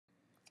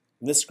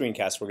In this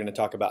screencast, we're going to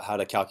talk about how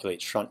to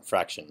calculate shunt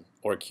fraction,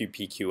 or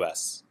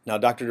QPQS. Now,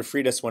 Dr.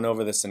 DeFreitas went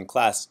over this in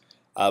class,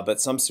 but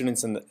some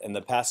students in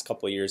the past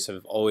couple of years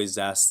have always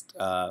asked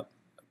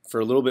for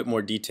a little bit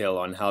more detail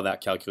on how that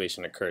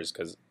calculation occurs,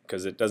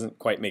 because it doesn't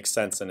quite make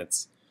sense in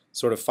its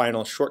sort of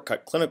final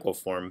shortcut clinical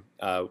form,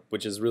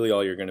 which is really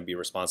all you're going to be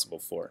responsible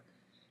for.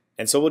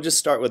 And so we'll just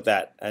start with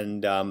that.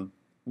 And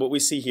what we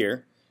see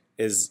here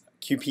is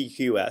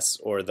QPQS,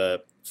 or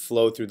the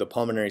flow through the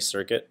pulmonary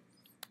circuit,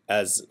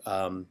 as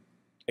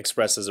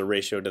expressed as a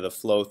ratio to the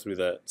flow through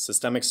the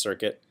systemic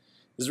circuit,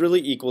 is really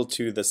equal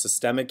to the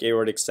systemic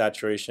aortic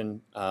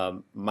saturation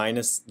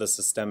minus the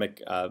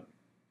systemic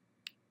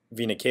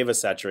vena cava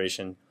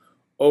saturation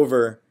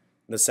over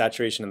the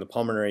saturation in the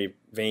pulmonary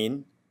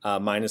vein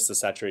minus the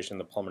saturation in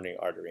the pulmonary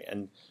artery.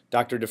 And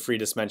Dr.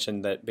 DeFreitas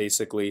mentioned that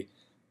basically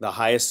the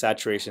highest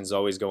saturations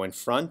always go in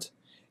front,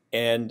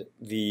 and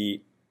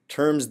the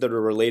terms that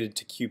are related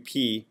to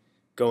QP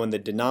go in the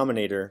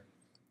denominator,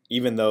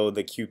 even though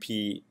the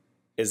QP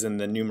is in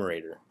the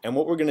numerator. And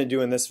what we're going to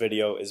do in this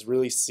video is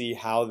really see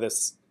how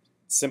this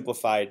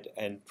simplified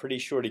and pretty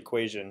short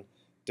equation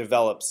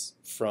develops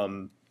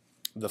from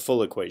the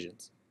full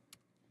equations.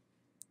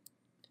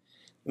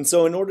 And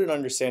so in order to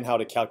understand how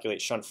to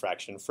calculate shunt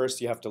fraction,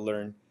 first you have to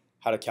learn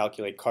how to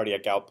calculate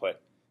cardiac output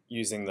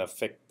using the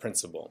Fick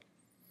principle.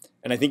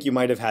 And I think you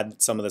might have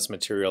had some of this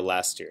material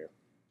last year.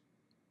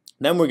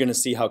 Then we're going to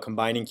see how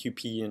combining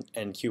QP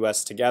and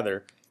QS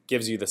together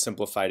gives you the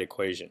simplified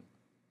equation.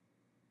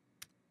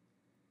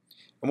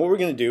 And what we're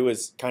going to do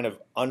is kind of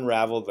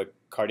unravel the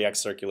cardiac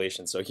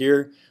circulation. So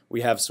here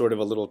we have sort of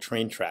a little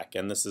train track,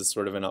 and this is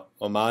sort of an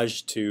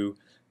homage to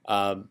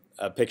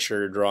a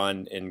picture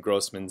drawn in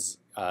Grossman's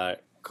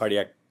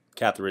cardiac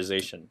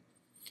catheterization.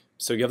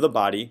 So you have the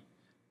body,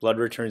 blood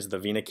returns to the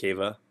vena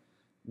cava,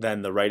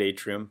 then the right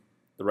atrium,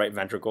 the right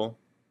ventricle,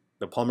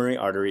 the pulmonary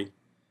artery,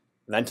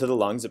 then to the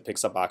lungs, it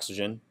picks up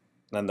oxygen,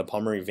 then the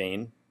pulmonary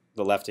vein,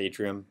 the left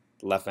atrium,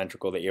 the left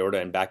ventricle, the aorta,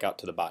 and back out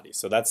to the body.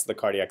 So that's the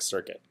cardiac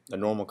circuit, the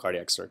normal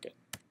cardiac circuit.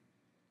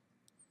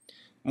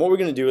 And what we're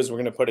going to do is we're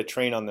going to put a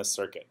train on this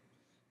circuit.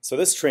 So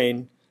this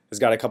train has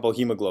got a couple of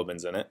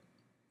hemoglobins in it.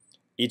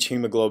 Each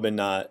hemoglobin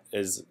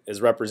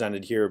is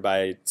represented here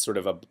by sort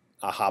of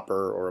a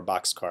hopper or a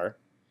boxcar.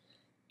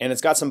 And it's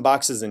got some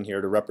boxes in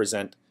here to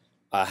represent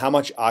how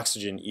much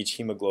oxygen each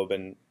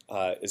hemoglobin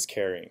is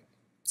carrying.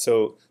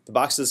 So the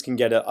boxes can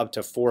get up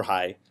to 4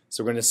 high.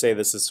 So we're going to say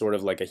this is sort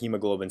of like a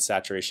hemoglobin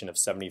saturation of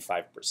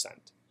 75%.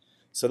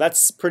 So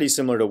that's pretty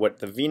similar to what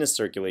the venous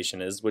circulation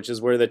is, which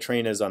is where the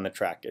train is on the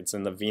track. It's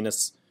in the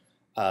venous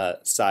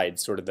side,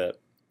 sort of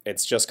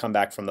it's just come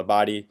back from the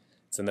body.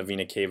 It's in the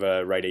vena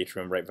cava, right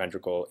atrium, right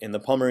ventricle, in the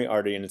pulmonary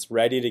artery, and it's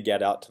ready to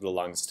get out to the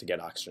lungs to get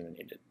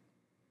oxygenated.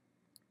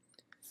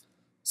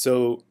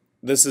 So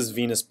this is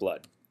venous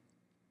blood.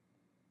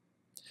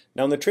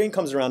 Now when the train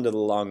comes around to the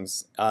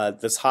lungs,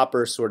 this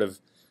hopper sort of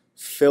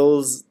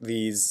fills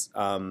these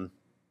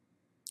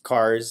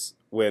cars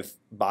with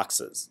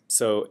boxes.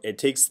 So it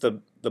takes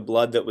the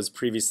blood that was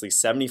previously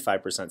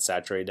 75%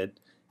 saturated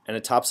and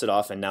it tops it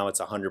off, and now it's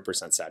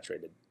 100%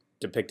 saturated,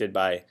 depicted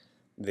by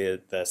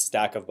the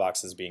stack of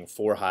boxes being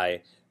 4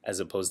 high as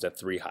opposed to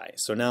 3 high.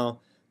 So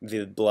now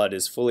the blood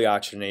is fully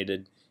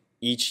oxygenated.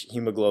 Each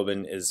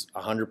hemoglobin is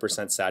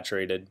 100%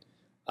 saturated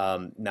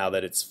now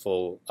that it's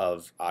full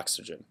of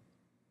oxygen.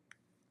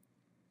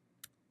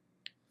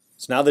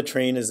 So now the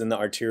train is in the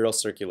arterial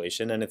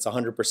circulation, and it's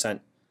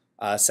 100%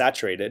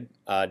 saturated,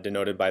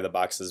 denoted by the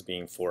boxes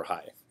being 4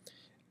 high.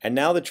 And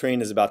now the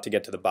train is about to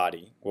get to the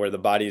body, where the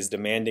body is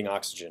demanding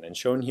oxygen, and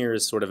shown here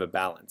is sort of a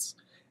balance.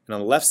 And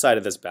on the left side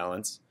of this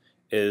balance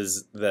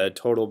is the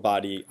total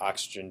body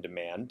oxygen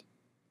demand.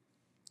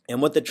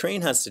 And what the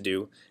train has to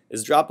do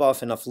is drop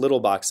off enough little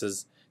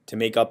boxes to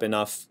make up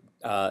enough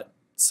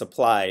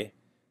supply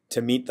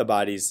to meet the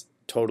body's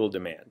total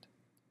demand.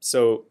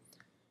 So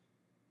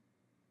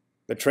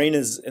the train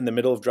is in the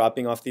middle of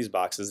dropping off these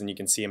boxes, and you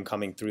can see them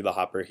coming through the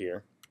hopper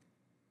here.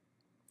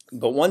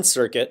 But one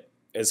circuit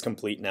is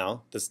complete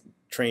now. This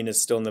train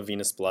is still in the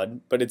venous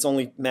blood, but it's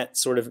only met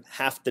sort of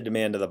half the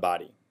demand of the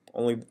body.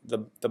 Only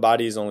the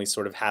body is only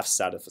sort of half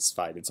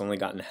satisfied. It's only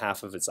gotten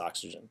half of its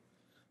oxygen.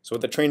 So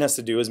what the train has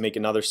to do is make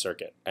another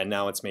circuit, and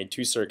now it's made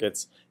 2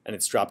 circuits, and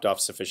it's dropped off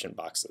sufficient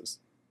boxes.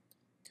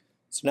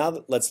 So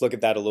now let's look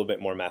at that a little bit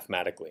more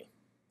mathematically.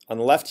 On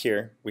the left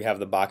here, we have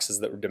the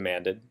boxes that were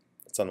demanded.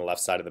 It's on the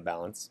left side of the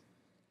balance.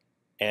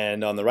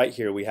 And on the right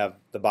here, we have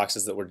the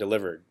boxes that were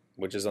delivered,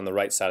 which is on the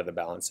right side of the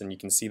balance, and you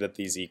can see that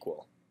these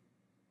equal.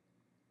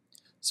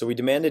 So we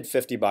demanded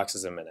 50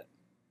 boxes a minute,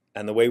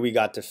 and the way we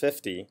got to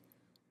 50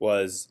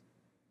 was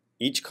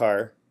each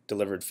car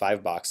delivered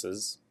 5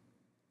 boxes,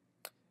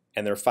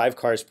 and there are 5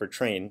 cars per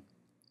train,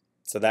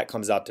 so that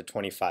comes out to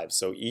 25.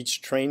 So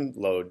each train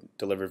load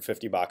delivered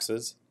 50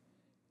 boxes,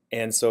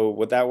 and so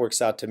what that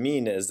works out to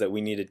mean is that we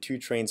needed 2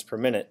 trains per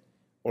minute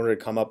in order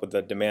to come up with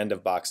a demand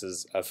of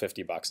boxes of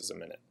 50 boxes a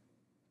minute.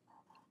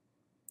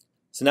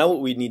 So now what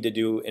we need to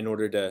do in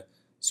order to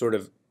sort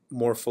of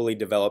more fully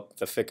develop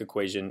the Fick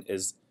equation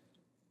is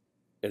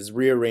is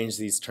rearrange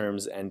these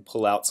terms and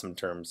pull out some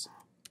terms.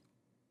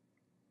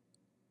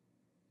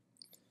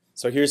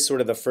 So here's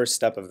sort of the first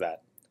step of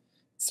that.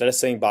 Instead of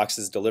saying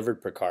boxes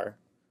delivered per car,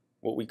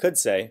 what we could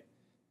say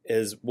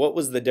is what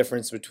was the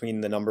difference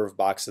between the number of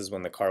boxes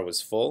when the car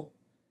was full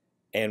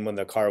and when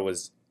the car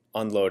was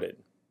unloaded.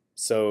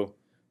 So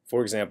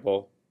for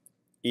example,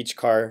 each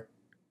car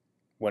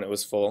when it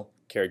was full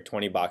carried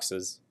 20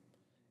 boxes,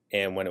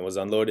 and when it was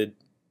unloaded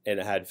it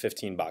had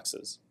 15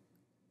 boxes.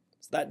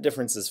 So that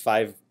difference is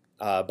 5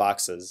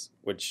 boxes,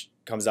 which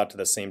comes out to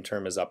the same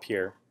term as up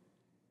here.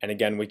 And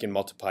again, we can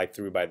multiply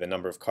through by the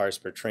number of cars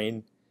per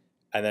train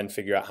and then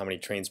figure out how many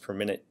trains per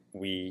minute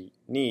we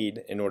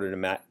need in order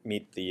to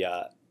meet the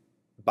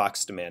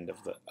box demand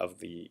of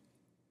the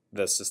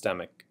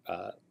systemic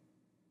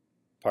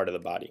part of the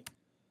body.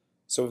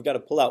 So we've got to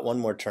pull out one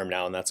more term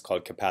now, and that's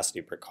called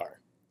capacity per car.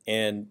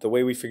 And the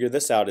way we figure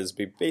this out is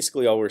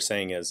basically all we're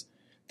saying is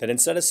that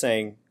instead of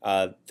saying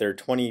there are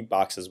 20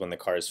 boxes when the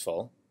car is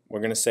full, we're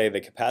going to say the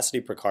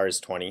capacity per car is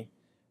 20,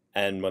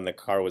 and when the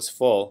car was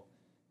full,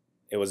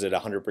 it was at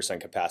 100%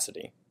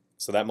 capacity.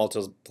 So that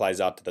multiplies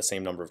out to the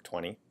same number of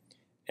 20.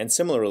 And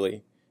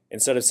similarly,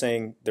 instead of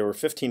saying there were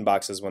 15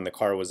 boxes when the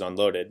car was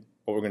unloaded,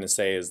 what we're going to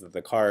say is that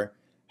the car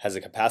has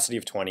a capacity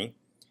of 20,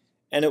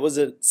 and it was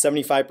at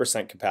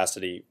 75%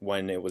 capacity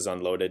when it was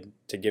unloaded,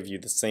 to give you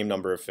the same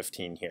number of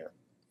 15 here.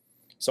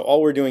 So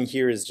all we're doing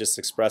here is just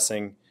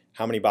expressing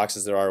how many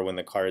boxes there are when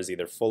the car is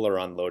either full or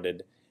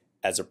unloaded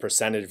as a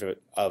percentage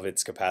of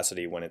its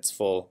capacity when it's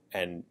full,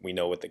 and we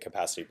know what the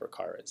capacity per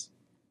car is.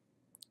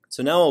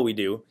 So now all we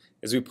do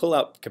is we pull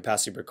out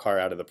capacity per car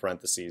out of the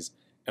parentheses,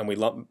 and we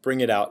bring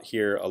it out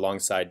here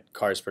alongside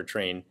cars per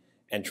train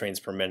and trains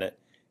per minute,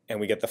 and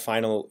we get the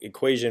final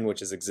equation,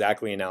 which is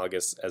exactly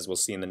analogous, as we'll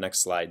see in the next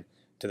slide,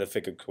 to the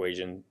Fick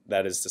equation.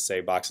 That is to say,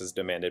 boxes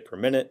demanded per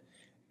minute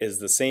is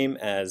the same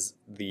as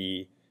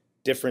the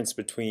difference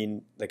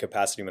between the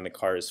capacity when the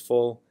car is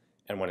full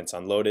and when it's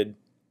unloaded,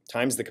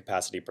 times the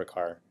capacity per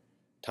car,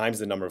 times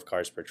the number of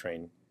cars per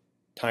train,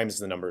 times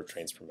the number of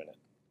trains per minute.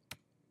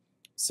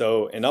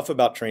 So enough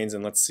about trains,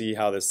 and let's see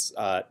how this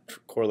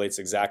correlates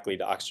exactly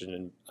to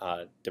oxygen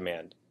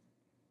demand.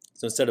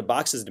 So instead of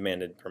boxes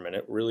demanded per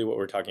minute, really what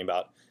we're talking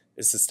about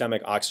is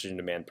systemic oxygen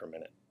demand per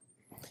minute.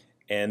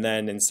 And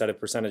then instead of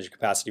percentage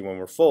capacity when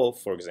we're full,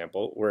 for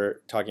example, we're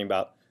talking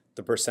about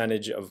the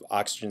percentage of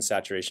oxygen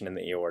saturation in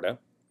the aorta.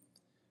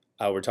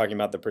 We're talking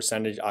about the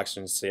percentage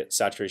oxygen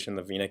saturation in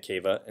the vena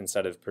cava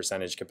instead of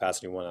percentage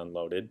capacity when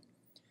unloaded.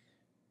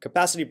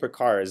 Capacity per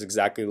car is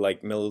exactly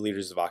like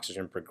milliliters of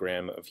oxygen per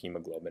gram of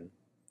hemoglobin.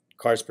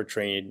 Cars per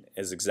train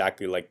is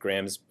exactly like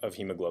grams of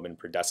hemoglobin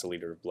per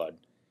deciliter of blood.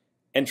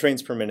 And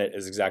trains per minute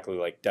is exactly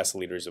like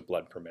deciliters of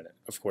blood per minute.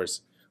 Of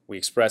course, we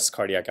express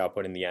cardiac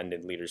output in the end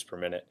in liters per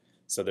minute,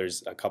 so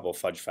there's a couple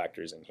fudge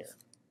factors in here.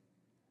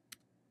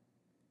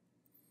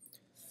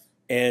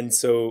 And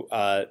so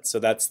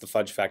that's the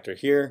fudge factor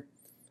here,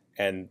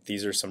 and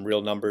these are some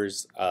real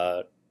numbers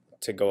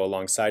to go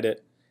alongside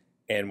it.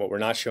 And what we're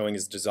not showing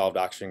is dissolved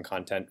oxygen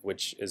content,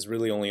 which is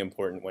really only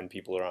important when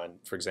people are on,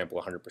 for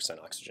example,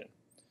 100% oxygen.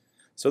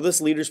 So this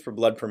liters per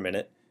blood per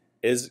minute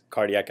is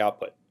cardiac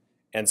output.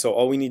 And so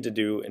all we need to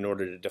do in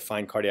order to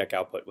define cardiac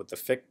output with the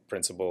Fick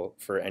principle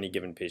for any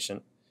given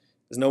patient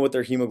is know what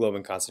their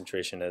hemoglobin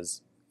concentration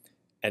is,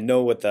 and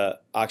know what the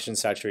oxygen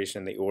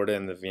saturation in the aorta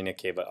and the vena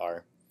cava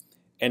are,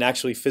 and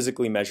actually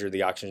physically measure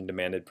the oxygen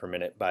demanded per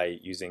minute by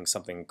using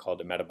something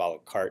called a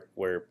metabolic cart,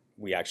 where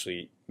we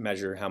actually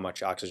measure how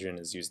much oxygen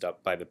is used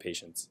up by the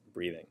patient's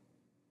breathing.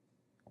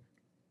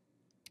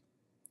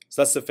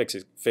 So that's the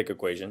Fick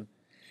equation.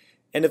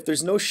 And if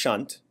there's no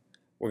shunt,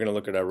 we're going to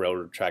look at our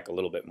railroad track a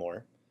little bit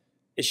more.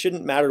 It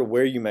shouldn't matter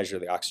where you measure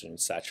the oxygen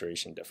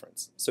saturation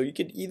difference. So you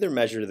could either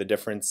measure the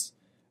difference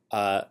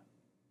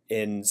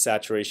in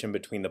saturation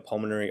between the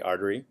pulmonary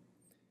artery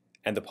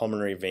and the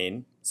pulmonary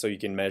vein, so you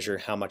can measure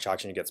how much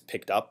oxygen gets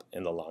picked up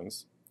in the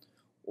lungs,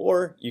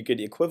 or you could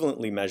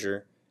equivalently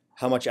measure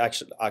how much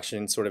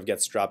oxygen sort of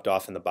gets dropped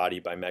off in the body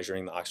by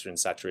measuring the oxygen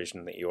saturation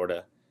in the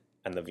aorta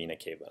and the vena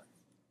cava.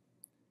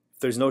 If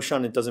there's no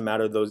shunt, it doesn't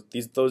matter.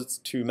 Those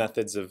two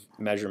methods of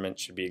measurement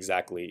should be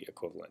exactly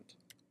equivalent.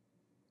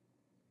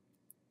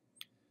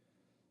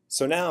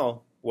 So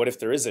now, what if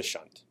there is a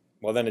shunt?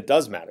 Well, then it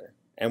does matter.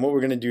 And what we're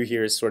going to do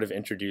here is sort of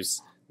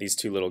introduce these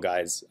two little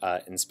guys,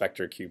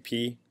 Inspector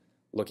QP,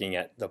 looking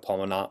at the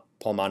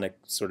pulmonic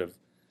sort of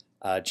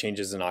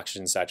changes in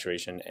oxygen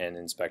saturation, and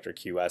Inspector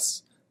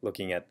QS,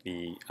 looking at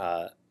the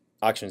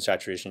oxygen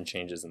saturation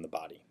changes in the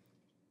body.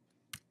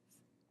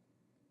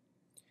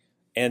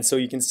 And so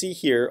you can see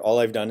here, all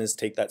I've done is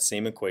take that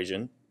same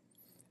equation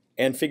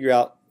and figure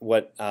out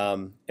what,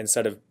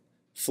 instead of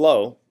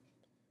flow,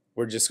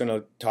 we're just going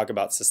to talk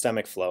about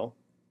systemic flow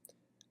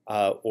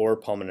or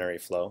pulmonary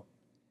flow.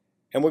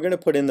 And we're going to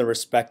put in the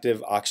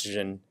respective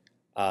oxygen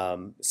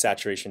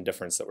saturation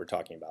difference that we're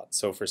talking about.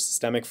 So for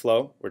systemic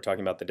flow, we're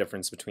talking about the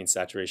difference between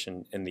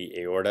saturation in the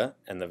aorta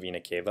and the vena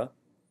cava.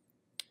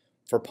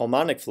 For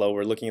pulmonic flow,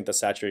 we're looking at the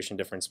saturation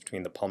difference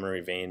between the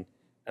pulmonary vein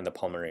and the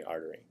pulmonary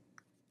artery.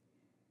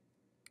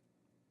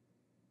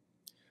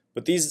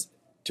 But these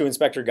two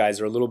inspector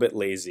guys are a little bit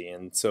lazy,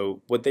 and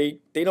so what they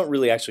don't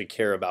really actually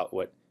care about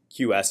what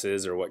QS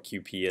is or what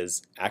QP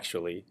is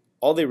actually.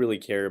 All they really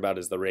care about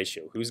is the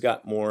ratio. Who's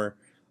got more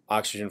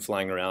oxygen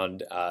flying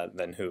around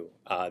than who?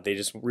 They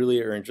just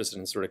really are interested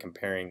in sort of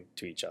comparing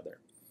to each other.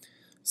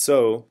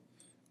 So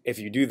if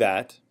you do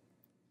that,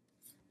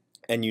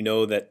 and you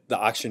know that the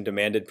oxygen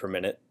demanded per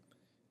minute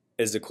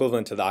is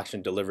equivalent to the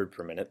oxygen delivered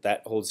per minute,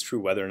 that holds true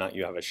whether or not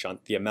you have a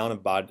shunt. The amount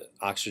of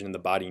oxygen the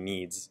body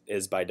needs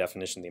is by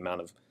definition the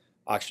amount of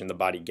oxygen the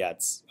body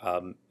gets.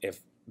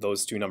 If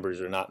those two numbers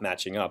are not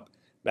matching up,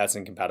 that's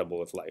incompatible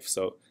with life.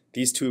 So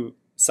these two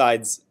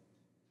sides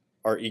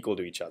are equal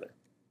to each other.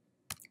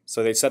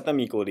 So they set them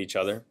equal to each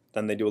other,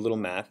 then they do a little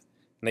math,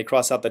 and they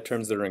cross out the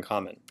terms that are in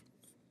common.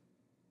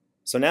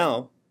 So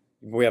now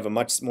we have a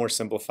much more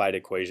simplified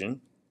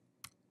equation,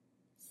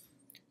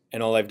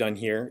 and all I've done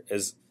here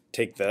is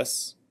take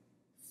this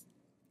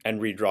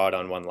and redraw it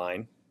on one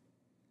line.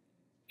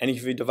 And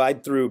if you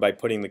divide through by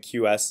putting the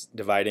QS,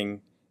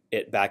 dividing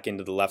it back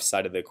into the left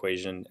side of the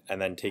equation,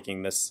 and then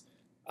taking this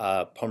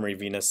pulmonary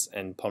venous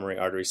and pulmonary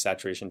artery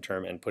saturation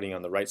term and putting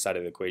on the right side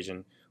of the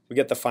equation, we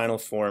get the final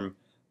form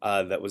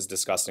that was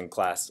discussed in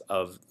class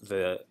of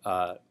the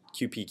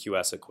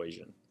QPQS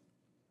equation.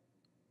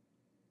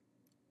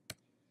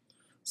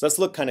 So let's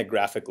look kind of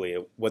graphically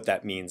at what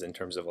that means in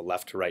terms of a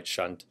left to right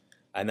shunt,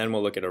 and then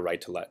we'll look at a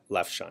right to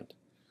left shunt.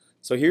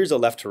 So here's a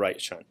left to right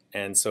shunt,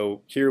 and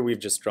so here we've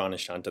just drawn a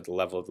shunt at the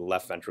level of the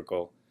left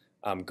ventricle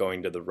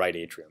going to the right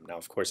atrium. Now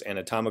of course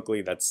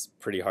anatomically that's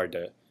pretty hard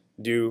to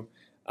do,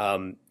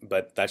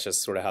 but that's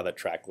just sort of how the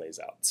track lays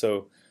out.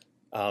 So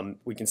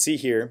we can see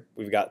here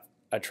we've got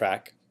a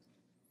track,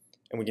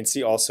 and we can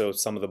see also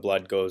some of the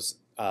blood goes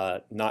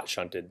not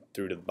shunted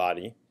through to the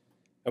body,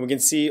 and we can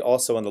see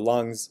also in the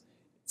lungs,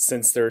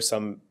 since there's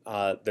some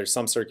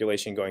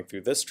circulation going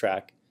through this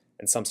track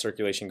and some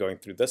circulation going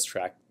through this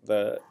track,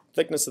 the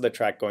thickness of the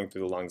track going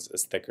through the lungs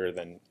is thicker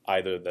than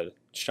either the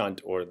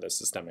shunt or the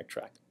systemic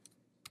track.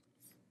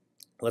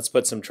 Let's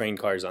put some train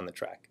cars on the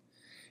track,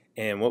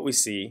 and what we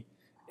see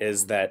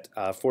is that,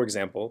 for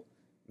example,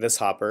 this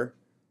hopper,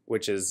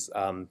 which is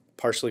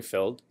partially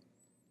filled,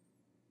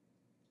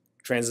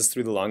 transits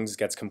through the lungs,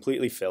 gets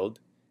completely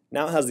filled,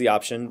 now has the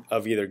option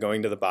of either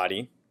going to the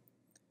body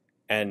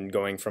and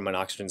going from an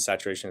oxygen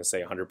saturation of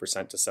say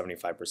 100% to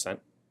 75%,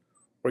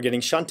 or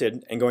getting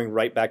shunted and going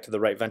right back to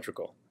the right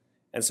ventricle.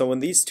 And so when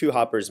these two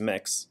hoppers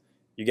mix,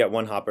 you get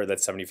one hopper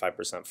that's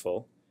 75%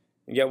 full,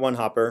 you get one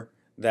hopper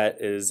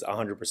that is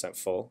 100%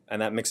 full,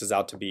 and that mixes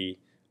out to be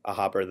a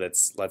hopper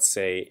that's, let's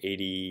say,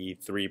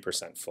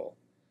 83% full.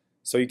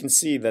 So you can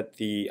see that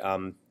the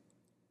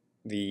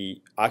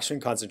oxygen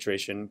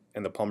concentration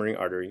in the pulmonary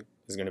artery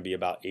is going to be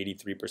about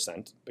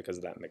 83% because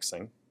of that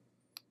mixing.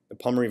 The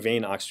pulmonary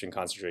vein oxygen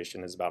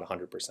concentration is about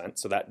 100%,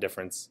 so that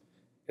difference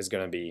is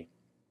going to be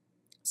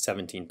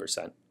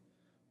 17%.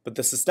 But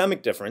the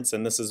systemic difference,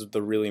 and this is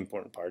the really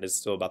important part, is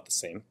still about the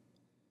same.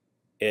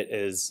 It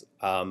is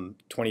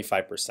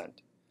 25%.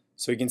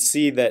 So you can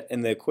see that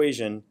in the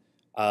equation,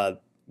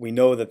 we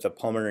know that the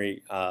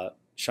pulmonary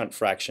shunt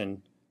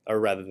fraction, or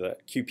rather the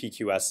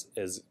QPQS,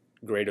 is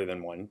greater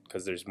than 1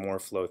 because there's more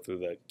flow through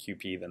the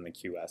QP than the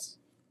QS.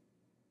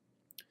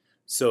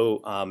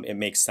 So it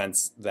makes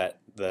sense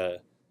that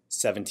the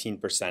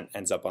 17%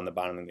 ends up on the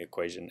bottom of the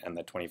equation and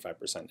the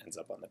 25% ends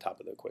up on the top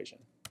of the equation.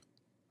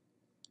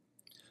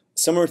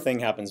 Similar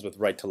thing happens with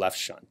right to left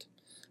shunt.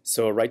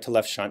 So a right to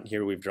left shunt,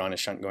 here we've drawn a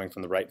shunt going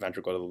from the right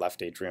ventricle to the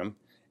left atrium,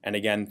 and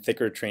again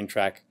thicker train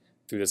track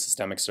through the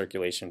systemic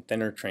circulation,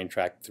 thinner train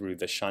track through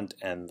the shunt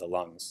and the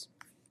lungs.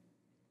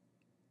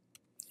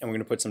 And we're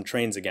going to put some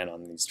trains again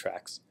on these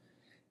tracks.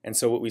 And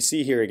so what we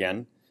see here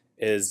again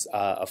is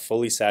a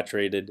fully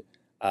saturated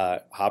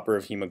hopper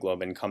of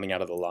hemoglobin coming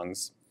out of the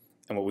lungs.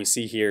 And what we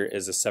see here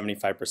is a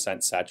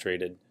 75%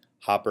 saturated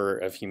hopper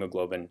of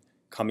hemoglobin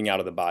coming out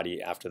of the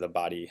body after the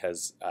body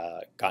has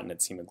gotten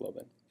its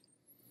hemoglobin.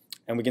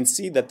 And we can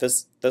see that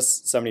this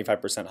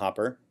 75%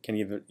 hopper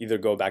can either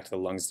go back to the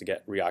lungs to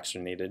get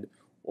reoxygenated,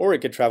 or it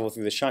could travel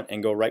through the shunt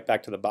and go right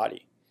back to the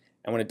body.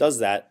 And when it does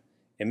that,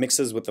 it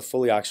mixes with the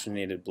fully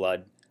oxygenated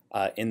blood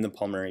in the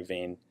pulmonary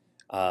vein,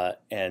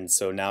 and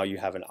so now you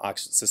have an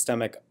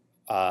systemic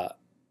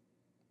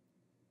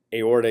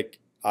aortic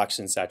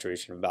oxygen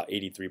saturation of about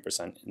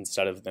 83%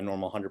 instead of the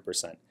normal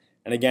 100%.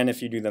 And again,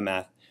 if you do the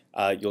math,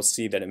 you'll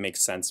see that it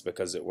makes sense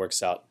because it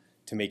works out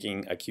to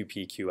making a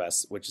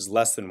QPQS, which is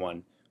less than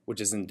 1,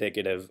 which is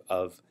indicative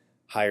of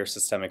higher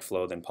systemic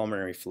flow than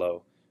pulmonary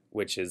flow,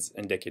 which is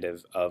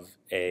indicative of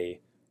a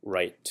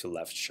right to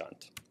left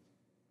shunt.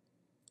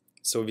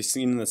 So we've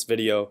seen in this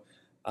video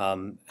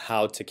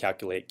how to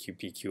calculate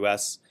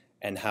QPQS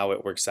and how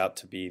it works out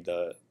to be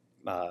the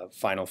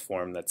final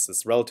form. That's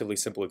this relatively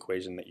simple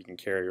equation that you can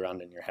carry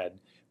around in your head,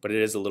 but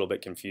it is a little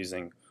bit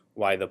confusing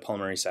why the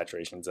pulmonary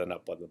saturations end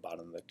up at the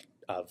bottom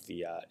of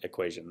the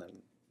equation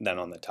than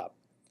on the top.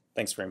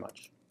 Thanks very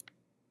much.